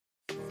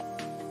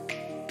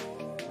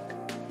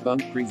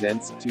Funk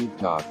presents Tube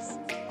Talks.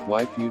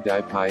 Why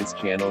PewDiePie's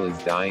channel is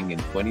dying in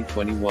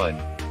 2021.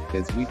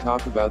 As we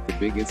talk about the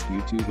biggest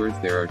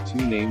YouTubers, there are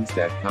two names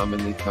that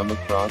commonly come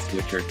across,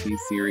 which are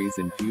T-Series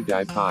and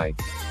PewDiePie.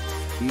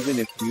 Even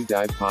if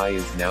PewDiePie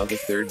is now the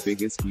third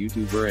biggest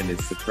YouTuber and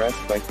is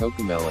suppressed by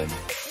Cocomelon,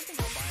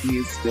 he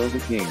is still the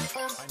king.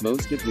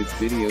 Most of his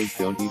videos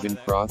don't even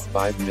cross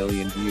 5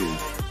 million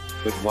views.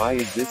 But why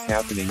is this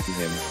happening to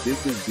him?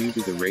 This is due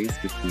to the race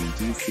between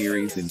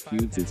T-Series and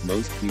Pewds, as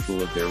most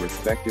people of their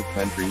respective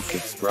countries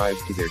subscribe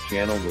to their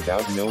channel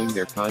without knowing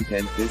their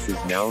content. This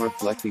is now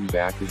reflecting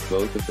back, as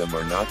both of them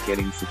are not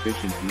getting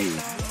sufficient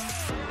views.